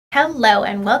Hello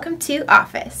and welcome to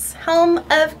Office, home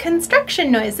of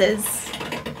construction noises.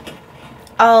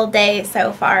 All day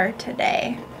so far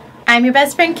today. I'm your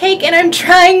best friend Cake and I'm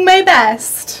trying my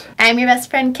best. I'm your best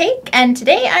friend Cake and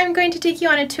today I'm going to take you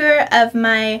on a tour of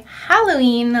my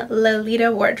Halloween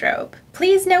Lolita wardrobe.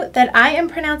 Please note that I am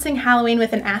pronouncing Halloween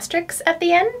with an asterisk at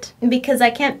the end because I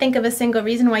can't think of a single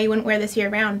reason why you wouldn't wear this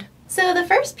year-round. So the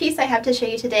first piece I have to show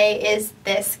you today is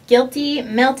this Guilty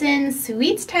Melton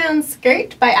Sweetstown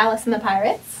skirt by Alice and the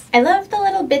Pirates. I love the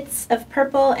little bits of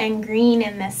purple and green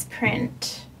in this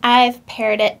print. I've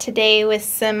paired it today with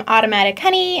some Automatic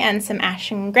Honey and some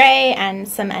Ashen Gray and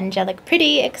some Angelic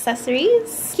Pretty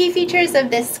accessories. Key features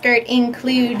of this skirt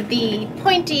include the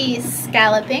pointy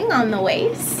scalloping on the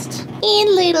waist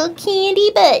and little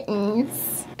candy buttons.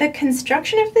 The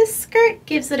construction of this skirt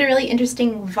gives it a really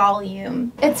interesting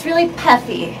volume. It's really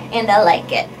puffy and I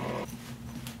like it.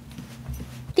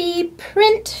 The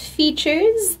print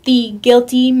features the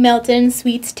Guilty Melton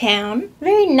Sweetstown.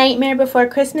 Very Nightmare Before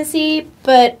Christmassy,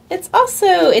 but it's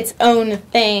also its own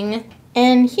thing.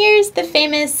 And here's the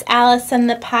famous Alice and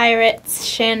the Pirates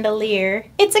chandelier.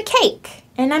 It's a cake,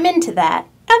 and I'm into that.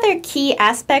 Other key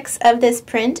aspects of this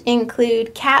print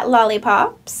include cat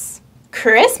lollipops,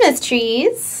 Christmas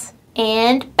trees,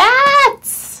 and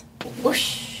bats!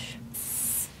 Whoosh!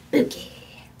 Spooky.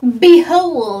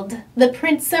 Behold! The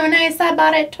print's so nice I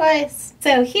bought it twice.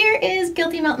 So here is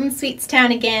Guilty Melton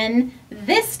Sweetstown again,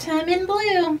 this time in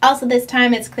blue. Also this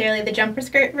time it's clearly the jumper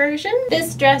skirt version.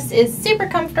 This dress is super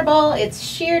comfortable, it's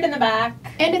sheared in the back,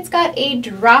 and it's got a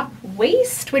drop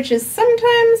waist, which is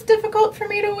sometimes difficult for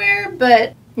me to wear,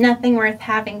 but nothing worth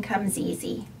having comes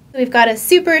easy. We've got a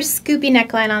super scoopy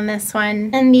neckline on this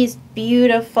one, and these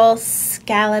beautiful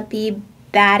scallopy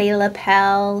batty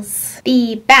lapels.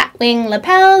 The batwing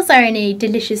lapels are in a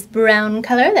delicious brown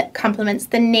color that complements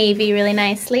the navy really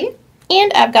nicely.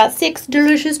 And I've got 6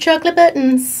 delicious chocolate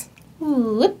buttons.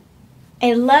 Ooh.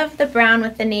 I love the brown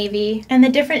with the navy, and the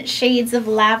different shades of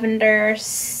lavender are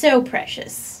so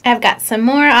precious. I've got some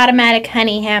more Automatic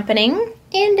Honey happening,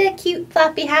 and a cute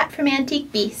floppy hat from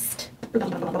Antique Beast.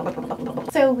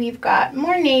 So we've got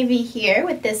more navy here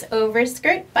with this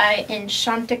overskirt by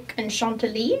Enchantique and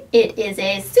Chantilly. It is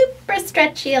a super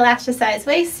stretchy elasticized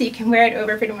waist, so you can wear it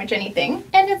over pretty much anything.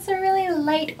 And it's a really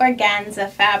light organza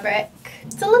fabric.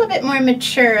 It's a little bit more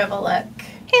mature of a look.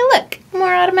 Hey look,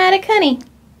 more Automatic Honey.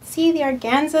 See, the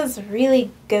organza's really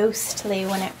ghostly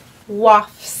when it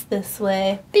wafts this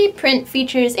way. The print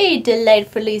features a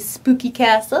delightfully spooky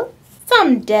castle,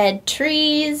 some dead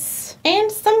trees, and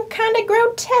some kind of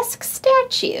grotesque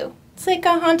statue. It's like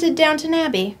a haunted Downton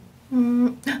Abbey.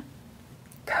 Gomez.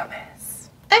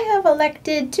 I have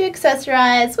elected to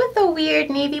accessorize with a weird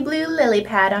navy blue lily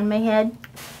pad on my head.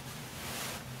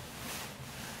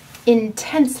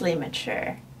 Intensely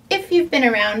mature. If you've been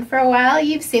around for a while,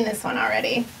 you've seen this one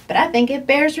already, but I think it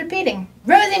bears repeating.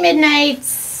 Rosy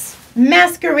Midnight's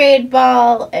Masquerade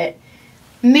Ball at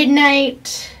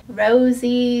midnight.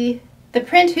 Rosie. The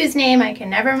print whose name I can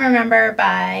never remember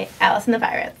by Alice and the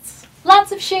Pirates.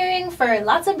 Lots of shearing for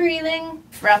lots of breathing,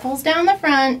 ruffles down the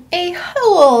front, a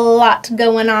whole lot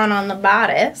going on the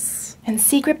bodice, and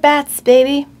secret bats,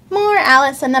 baby. More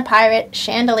Alice and the Pirate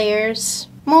chandeliers,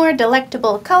 more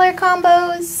delectable color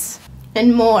combos,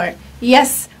 and more,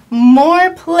 yes,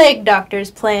 more plague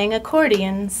doctors playing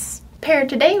accordions. Paired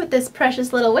today with this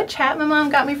precious little witch hat my mom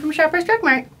got me from Shoppers Drug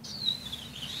Mart.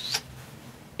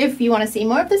 If you want to see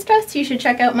more of this dress, you should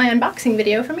check out my unboxing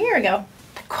video from a year ago.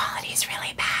 The quality's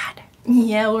really bad.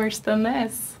 Yeah, worse than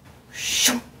this.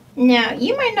 Now,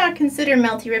 you might not consider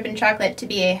Melty Ribbon Chocolate to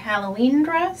be a Halloween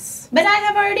dress, but I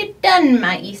have already done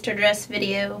my Easter dress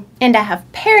video, and I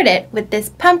have paired it with this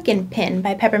pumpkin pin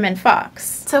by Peppermint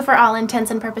Fox. So for all intents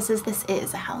and purposes, this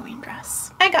is a Halloween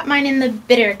dress. I got mine in the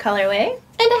bitter colorway, and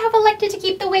I have elected to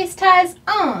keep the waist ties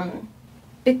on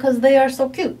because they are so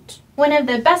cute. One of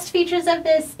the best features of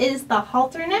this is the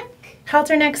halter neck.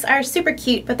 Halter necks are super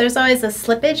cute, but there's always a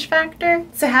slippage factor,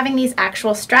 so having these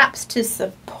actual straps to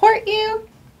support you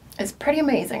is pretty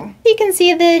amazing. You can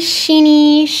see the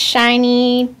sheeny,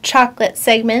 shiny chocolate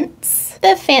segments,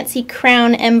 the fancy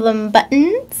crown emblem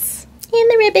buttons,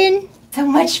 and the ribbon. So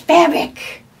much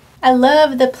fabric! I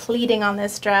love the pleating on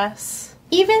this dress.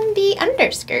 Even the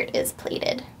underskirt is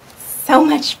pleated. So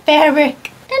much fabric!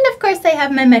 And of course I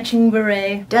have my matching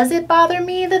beret. Does it bother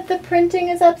me that the printing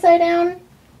is upside down?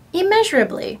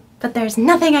 Immeasurably. But there's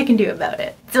nothing I can do about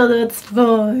it. So that's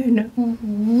fine.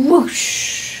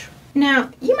 Whoosh.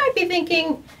 Now, you might be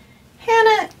thinking,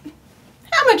 Hannah,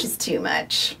 How much is too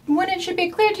much? When it should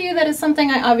be clear to you that is something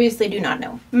I obviously do not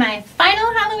know. My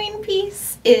final Halloween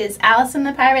piece is Alice and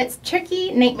the Pirates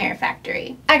Turkey Nightmare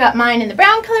Factory. I got mine in the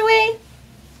brown colorway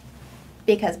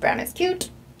because brown is cute.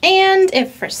 And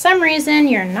if for some reason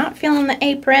you're not feeling the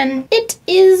apron, it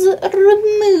is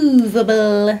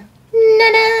removable.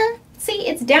 Na-na! See,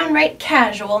 it's downright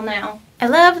casual now. I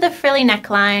love the frilly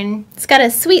neckline. It's got a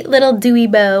sweet little dewy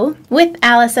bow with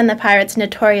Alice and the Pirates'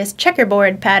 notorious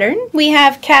checkerboard pattern. We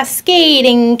have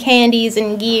cascading candies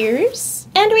and gears.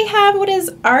 And we have what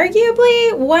is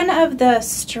arguably one of the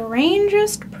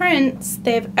strangest prints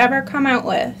they've ever come out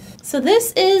with. So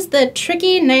this is the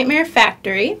Tricky Nightmare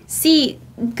Factory. See,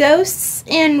 ghosts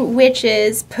and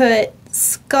witches put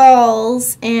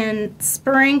skulls and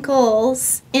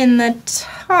sprinkles in the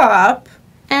top,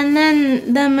 and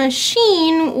then the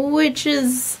machine, which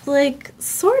is like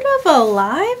sort of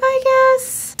alive, I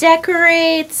guess,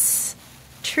 decorates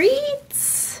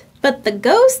treats, but the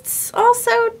ghosts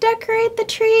also decorate the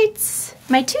treats.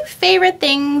 My two favorite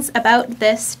things about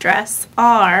this dress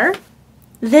are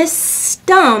this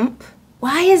stump.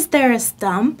 Why is there a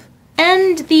stump?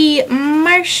 And the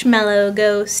marshmallow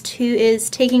ghost who is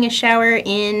taking a shower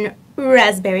in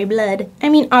raspberry blood. I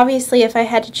mean, obviously, if I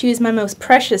had to choose my most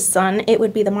precious son, it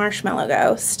would be the marshmallow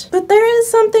ghost. But there is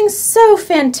something so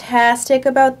fantastic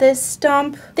about this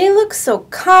stump. They look so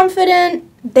confident.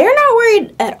 They're not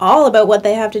worried at all about what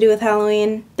they have to do with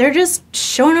Halloween. They're just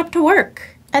showing up to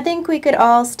work. I think we could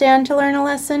all stand to learn a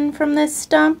lesson from this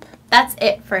stump. That's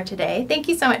it for today. Thank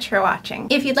you so much for watching.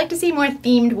 If you'd like to see more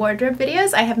themed wardrobe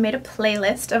videos, I have made a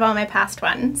playlist of all my past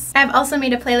ones. I've also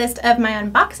made a playlist of my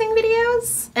unboxing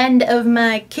videos and of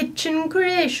my kitchen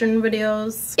creation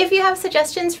videos. If you have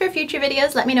suggestions for future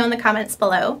videos, let me know in the comments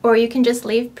below, or you can just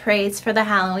leave praise for the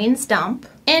Halloween stump.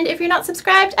 And if you're not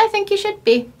subscribed, I think you should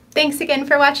be. Thanks again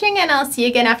for watching, and I'll see you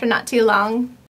again after not too long.